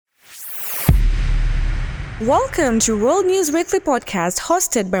Welcome to World News Weekly podcast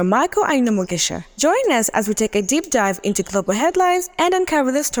hosted by Michael Ainamogisha. Join us as we take a deep dive into global headlines and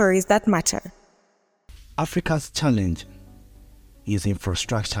uncover the stories that matter. Africa's challenge is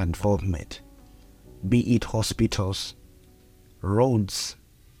infrastructure development, be it hospitals, roads,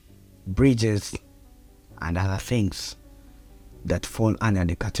 bridges, and other things that fall under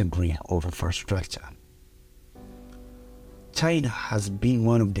the category of infrastructure. China has been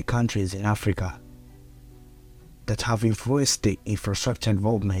one of the countries in Africa that have influenced the infrastructure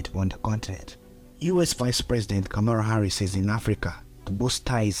development on the continent. US Vice President Kamala Harris is in Africa to boost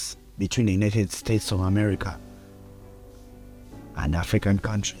ties between the United States of America and African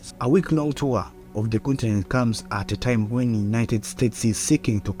countries. A week-long tour of the continent comes at a time when the United States is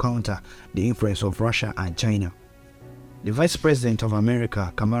seeking to counter the influence of Russia and China. The Vice President of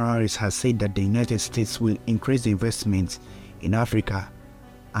America, Kamala Harris, has said that the United States will increase investments in Africa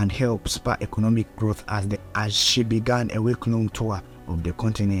and help spur economic growth as she began a week-long tour of the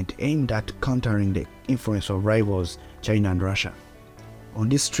continent aimed at countering the influence of rivals China and Russia. On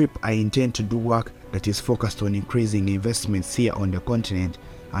this trip, I intend to do work that is focused on increasing investments here on the continent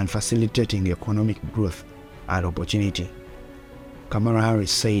and facilitating economic growth and opportunity, Kamala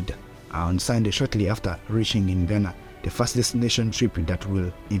Harris said on Sunday shortly after reaching in Ghana, the first destination trip that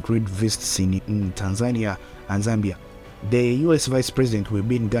will include visits in Tanzania and Zambia. The US Vice President will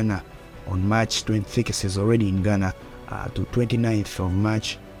be in Ghana on March 26th. Is already in Ghana to 29th of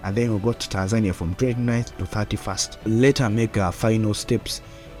March, and then we'll go to Tanzania from 29th to 31st. Later make final steps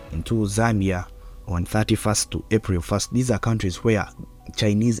into Zambia on 31st to April 1st. These are countries where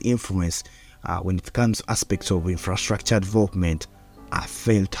Chinese influence when it comes to aspects of infrastructure development are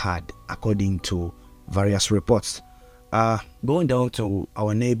felt hard, according to various reports. Going down to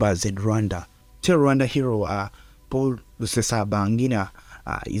our neighbors in Rwanda, Rwanda hero Paul Rusesabagina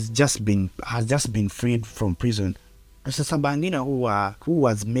has just been freed from prison. Rusesabagina, who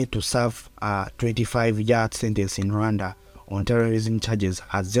was made to serve a 25-year sentence in Rwanda on terrorism charges,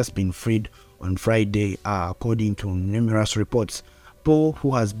 has just been freed on Friday, according to numerous reports. Paul,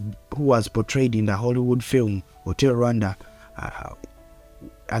 who was portrayed in the Hollywood film Hotel Rwanda,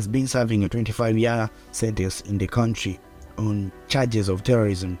 has been serving a 25-year sentence in the country on charges of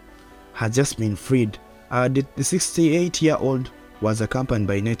terrorism, has just been freed. The 68-year-old was accompanied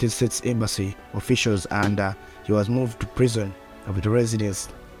by United States Embassy officials, and he was moved to prison with residence,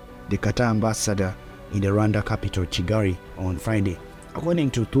 the Qatar ambassador in the Rwanda capital, Kigali, on Friday.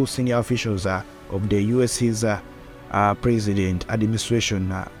 According to two senior officials of the US's president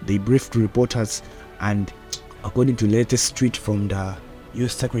administration, they briefed reporters, and according to the latest tweet from the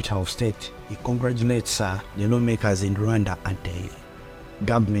US Secretary of State, he congratulates the lawmakers in Rwanda and the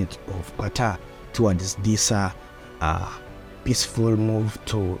government of Qatar towards this peaceful move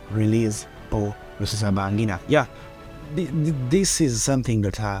to release Paul Rusesabagina. Yeah, this is something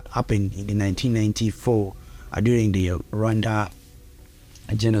that happened in 1994 during the Rwanda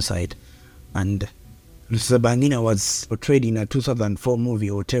genocide, and Rusesabagina was portrayed in a 2004 movie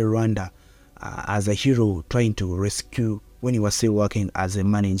Hotel Rwanda as a hero trying to rescue when he was still working as a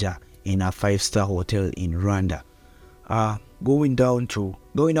manager in a 5-star hotel in Rwanda. Going down to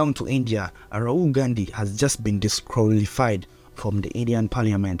India, Rahul Gandhi has just been disqualified from the Indian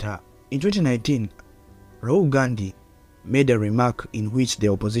Parliament. In 2019, Rahul Gandhi made a remark in which the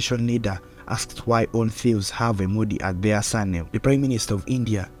opposition leader asked why all thieves have a Modi as their surname. The Prime Minister of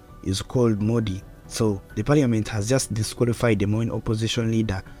India is called Modi, so the Parliament has just disqualified the main opposition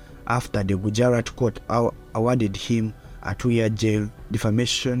leader after the Gujarat court awarded him a 2-year jail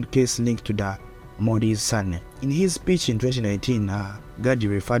defamation case linked to the Modi's son. In his speech in 2019, Gandhi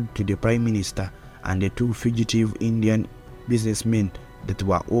referred to the Prime Minister and the two fugitive Indian businessmen that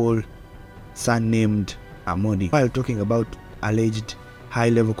were all surnamed Modi. While talking about alleged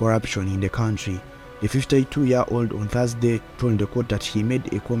high-level corruption in the country, the 52-year-old on Thursday told the court that he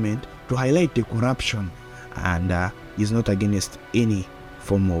made a comment to highlight the corruption and is not against any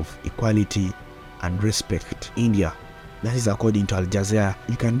form of equality and respect in India. That is according to Al Jazeera.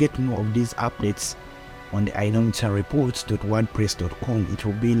 You can get more of these updates on the ainomchareports.wordpress.com. It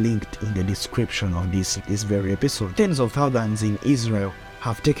will be linked in the description of this very episode. Tens of thousands in Israel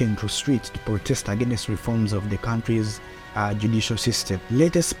have taken to streets to protest against reforms of the country's judicial system.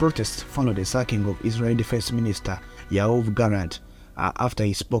 Latest protests followed the sacking of Israel Defense Minister Yoav Gallant after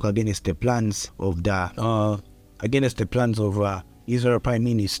he spoke against the plans of Israel Prime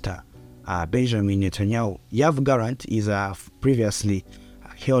Minister Benjamin Netanyahu. Yoav Gallant is previously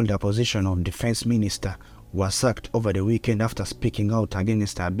held a position of defense minister, was sacked over the weekend after speaking out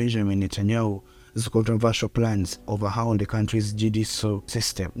against Benjamin Netanyahu controversial plans overhaul the country's judicial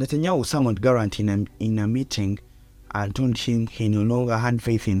system. Netanyahu summoned Gallant in a meeting and told him he no longer had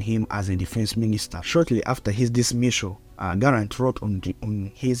faith in him as a defense minister. Shortly after his dismissal, Gallant wrote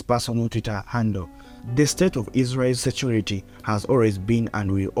on his personal Twitter handle, "The state of Israel's security has always been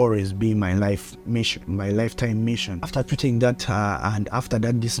and will always be my lifetime mission." After tweeting that and after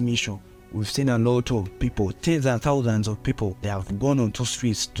that dismissal, we've seen a lot of people, tens and thousands of people, they have gone onto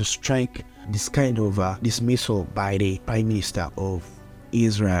streets to strike this kind of dismissal by the Prime Minister of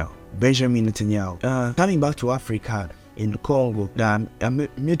Israel, Benjamin Netanyahu. Coming back to Africa, in Congo, a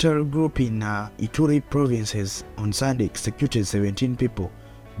military group in Ituri provinces on Sunday executed 17 people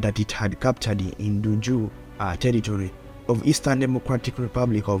that it had captured in Dunju territory of Eastern Democratic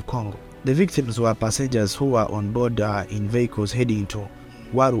Republic of Congo. The victims were passengers who were on board in vehicles heading to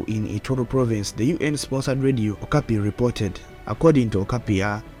Waru in Ituri province. The UN-sponsored radio Okapi reported. According to Okapi,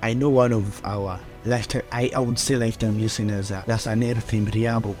 I know one of our lifetime listeners, that's Aner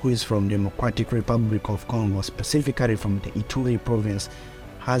Thimbriabo, who is from Democratic Republic of Congo, specifically from the Ituri province,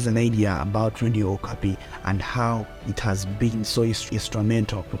 has an idea about Radio Okapi and how it has been so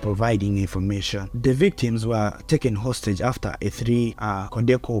instrumental to providing information. The victims were taken hostage after three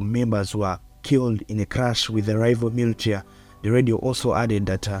Codeco members were killed in a crash with the rival military. The radio also added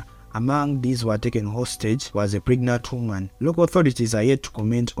that among these who were taken hostage was a pregnant woman. Local authorities are yet to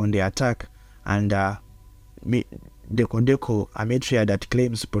comment on the attack, and the Codeco, a military that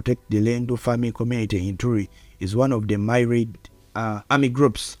claims to protect the Lendu farming community in Ituri, is one of the myriad army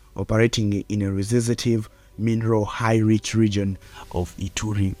groups operating in a sensitive mineral high-rich region of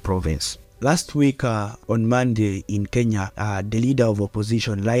Ituri province. Last week on Monday in Kenya, the leader of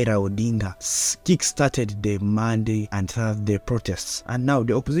opposition Raila Odinga kick-started the Monday and Thursday protests, and now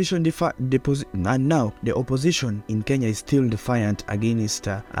the opposition in Kenya is still defiant against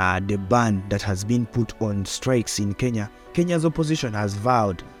the ban that has been put on strikes in Kenya. Kenya's opposition has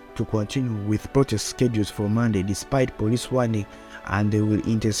vowed to continue with protest schedules for Monday despite police warning, and they will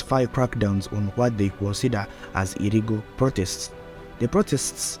intensify crackdowns on what they consider as illegal protests. The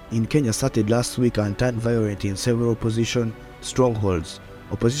protests in Kenya started last week and turned violent in several opposition strongholds.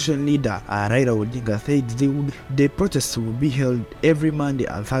 Opposition leader Raila Odinga said the protests will be held every Monday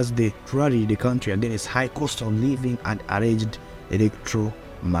and Thursday to rally the country against high cost of living and alleged electoral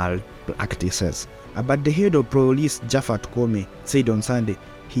malpractices. But the head of police, Japhet Koome, said on Sunday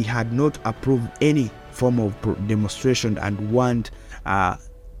he had not approved any form of demonstration and warned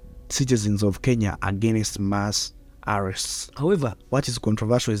citizens of Kenya against mass arrests. However, what is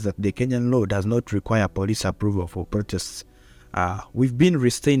controversial is that the Kenyan law does not require police approval for protests. We've been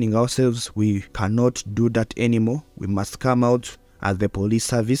restraining ourselves. We cannot do that anymore. We must come out as the police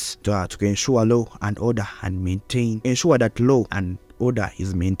service to ensure law and order and ensure that law and order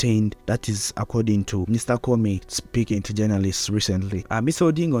is maintained. That is according to Mr. Koome speaking to journalists recently.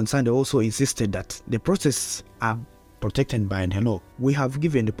 Mr. Odinga on Sunday also insisted that the protests are protected by the law. We have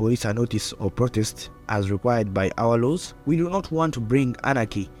given the police a notice of protest as required by our laws. We do not want to bring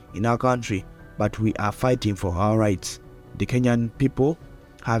anarchy in our country, but we are fighting for our rights. The Kenyan people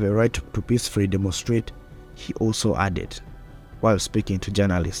have a right to peacefully demonstrate, he also added, while speaking to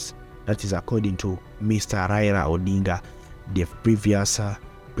journalists. That is according to Mr. Raila Odinga, the previous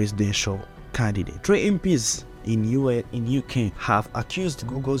presidential candidate. Three MPs in UK have accused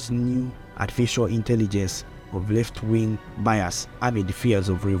Google's new artificial intelligence of left-wing bias amid fears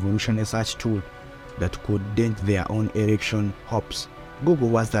of revolutionary search tool that could dent their own election hopes. Google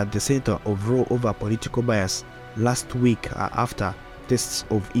was at the center of row over political bias last week after tests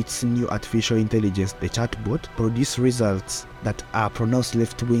of its new artificial intelligence, the chatbot, produced results that are pronounced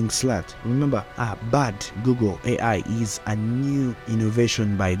left-wing slant. Remember, BARD Google AI is a new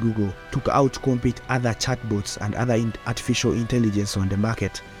innovation by Google to outcompete other chatbots and other artificial intelligence on the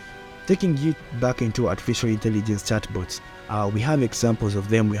market. Taking you back into artificial intelligence chatbots, we have examples of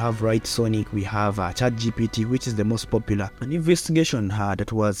them. We have Write/Sonic, we have ChatGPT, which is the most popular. An investigation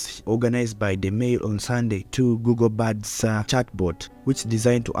that was organized by the Mail on Sunday to Google Bard's chatbot, which is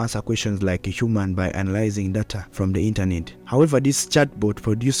designed to answer questions like a human by analyzing data from the internet. However, this chatbot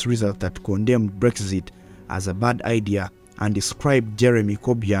produced results that condemned Brexit as a bad idea and described Jeremy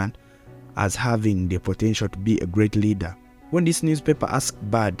Corbyn as having the potential to be a great leader. When this newspaper asked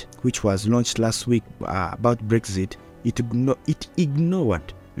BARD, which was launched last week, about Brexit, it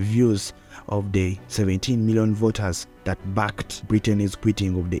ignored views of the 17 million voters that backed Britain's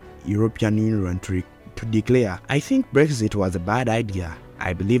quitting of the European Union to declare, "I think Brexit was a bad idea.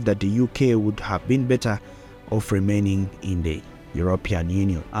 I believe that the UK would have been better off remaining in the European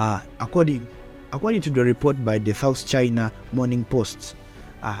Union." According to the report by the South China Morning Post,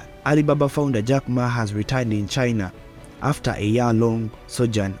 Alibaba founder Jack Ma has returned in China after a year-long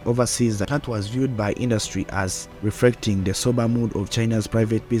sojourn overseas that was viewed by industry as reflecting the sober mood of China's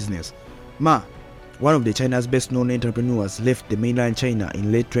private business. Ma, one of China's best-known entrepreneurs, left the mainland China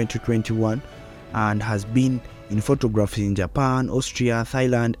in late 2021 and has been in photographs in Japan, Austria,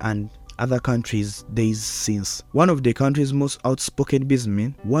 Thailand, and other countries days since. One of the country's most outspoken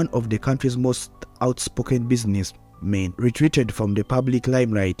businessmen retreated from the public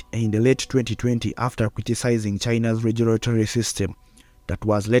limelight in the late 2020 after criticizing China's regulatory system that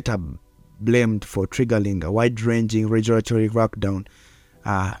was later blamed for triggering a wide-ranging regulatory crackdown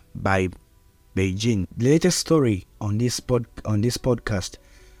by Beijing. The latest story on this podcast,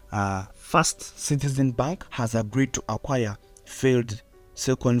 First Citizen Bank has agreed to acquire failed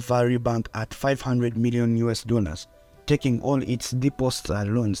Silicon Valley Bank at $500 million, taking all its deposits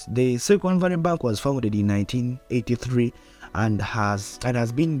and loans. The Silicon Valley Bank was founded in 1983 and has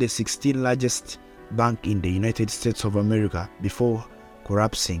been the 16th largest bank in the United States of America before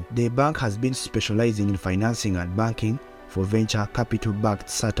collapsing. The bank has been specializing in financing and banking for venture capital-backed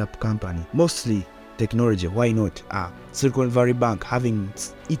startup company, mostly technology. Why not? Silicon Valley Bank having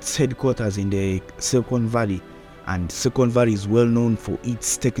its headquarters in the Silicon Valley, and Silicon Valley is well known for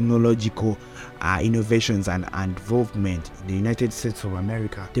its technological innovations and involvement in the United States of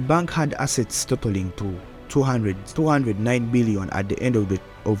America. The bank had assets totaling to $209 billion at the end of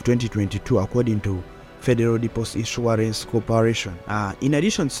 2022, according to Federal Deposit Insurance Corporation. In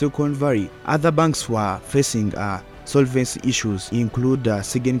addition to Silicon Valley, other banks were facing solvency issues, include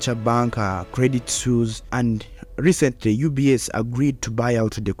Signature Bank, Credit Suisse, and recently UBS agreed to buy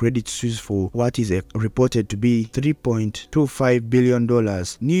out the Credit Suisse for what is reported to be $3.25 billion.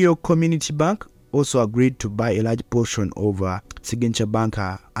 New York Community Bank also agreed to buy a large portion of Signature Bank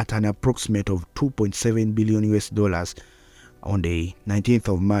at an approximate of $2.7 billion on the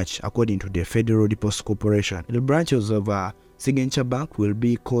 19th of March, according to the Federal Deposit Corporation. The branches of Signature Bank will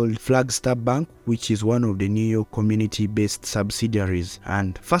be called Flagstaff Bank, which is one of the New York community-based subsidiaries.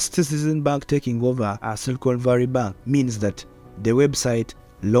 And First Citizen Bank taking over Silicon Valley Bank means that the website,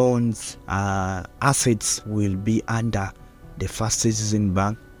 loans, assets will be under the First Citizen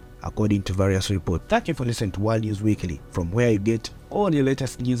Bank, according to various reports. Thank you for listening to World News Weekly, from where you get all the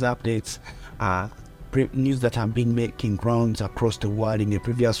latest news updates, news that have been making rounds across the world in the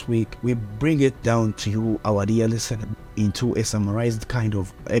previous week. We bring it down to you, our dear listener, into a summarized kind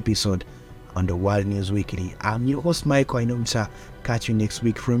of episode on the World News Weekly. I'm your host, Michael Ainumcha. Catch you next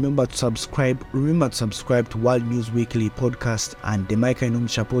week. Remember to subscribe to World News Weekly podcast and the Michael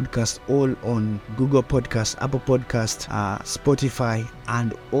Ainumcha podcast, all on Google Podcast, Apple Podcast, Spotify,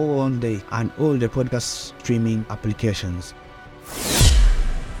 and all the podcast streaming applications.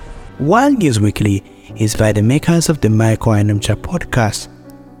 World News Weekly is by the makers of the Michael Ainumcha podcast.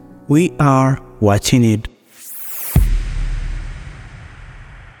 We are watching it